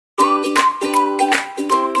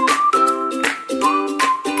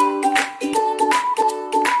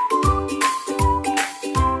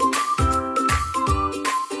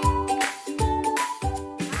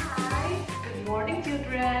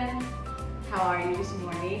How are you this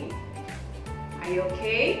morning? Are you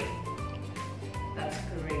okay? That's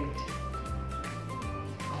great.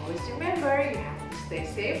 Always remember, you have to stay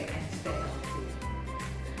safe and stay healthy.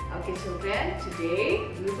 Okay children, today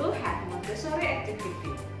we will have Montessori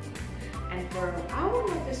activity. And for our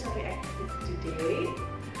Montessori activity today,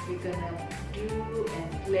 we're gonna do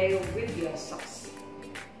and play with your socks.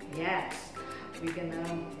 Yes, we're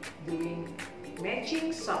gonna doing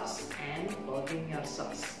matching socks and folding your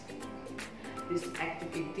socks. This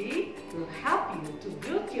activity will help you to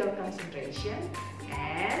build your concentration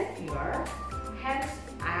and your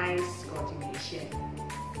hands-eyes coordination.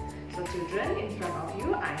 So children, in front of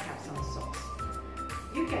you, I have some socks.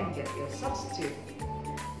 You can get your socks too.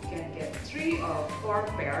 You can get 3 or 4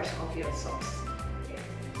 pairs of your socks. Okay.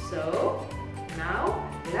 So now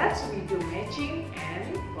let's do matching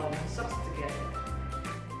and folding socks together.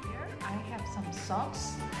 Here I have some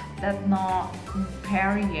socks that not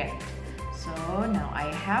pair yet. So now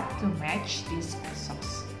I have to match these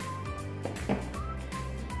socks.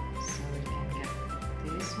 So we can get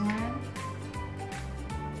this one,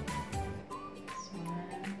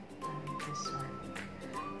 and this one.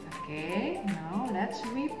 Okay, now let's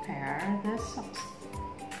repair the socks.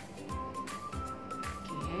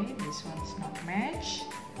 Okay, this one's not matched,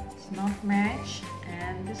 it's not matched,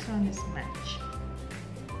 and this one is matched.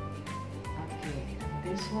 Okay, and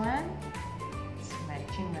this one is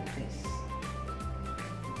matching with this.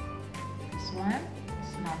 This one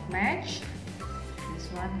is not matched, this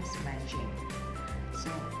one is matching. So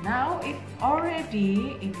now if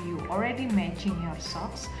you already matching your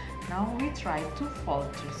socks, now we try to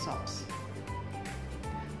fold your socks.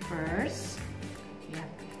 First you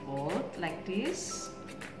have to fold like this,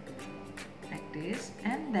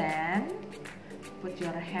 and then put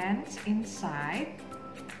your hands inside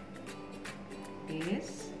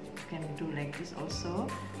this. You can do like this also,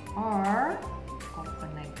 or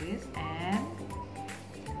open like this and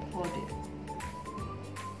fold it.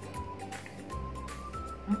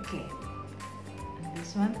 Okay, and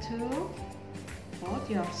this one too, fold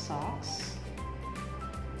your socks,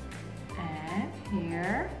 and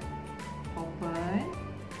here open,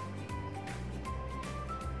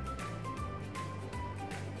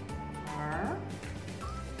 or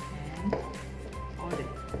and fold it.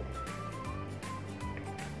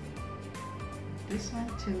 This one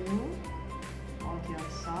too, fold your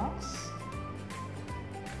socks.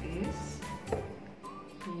 This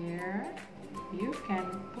here, you can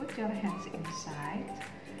put your hands inside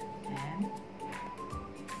and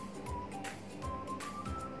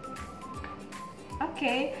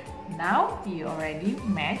okay, now you already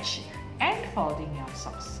match and folding your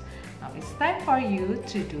socks. Now it's time for you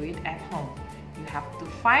to do it at home. You have to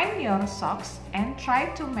find your socks and try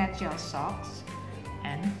to match your socks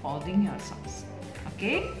and folding your socks.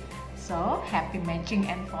 Okay, so happy matching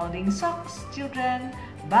and folding socks children.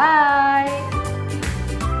 Bye.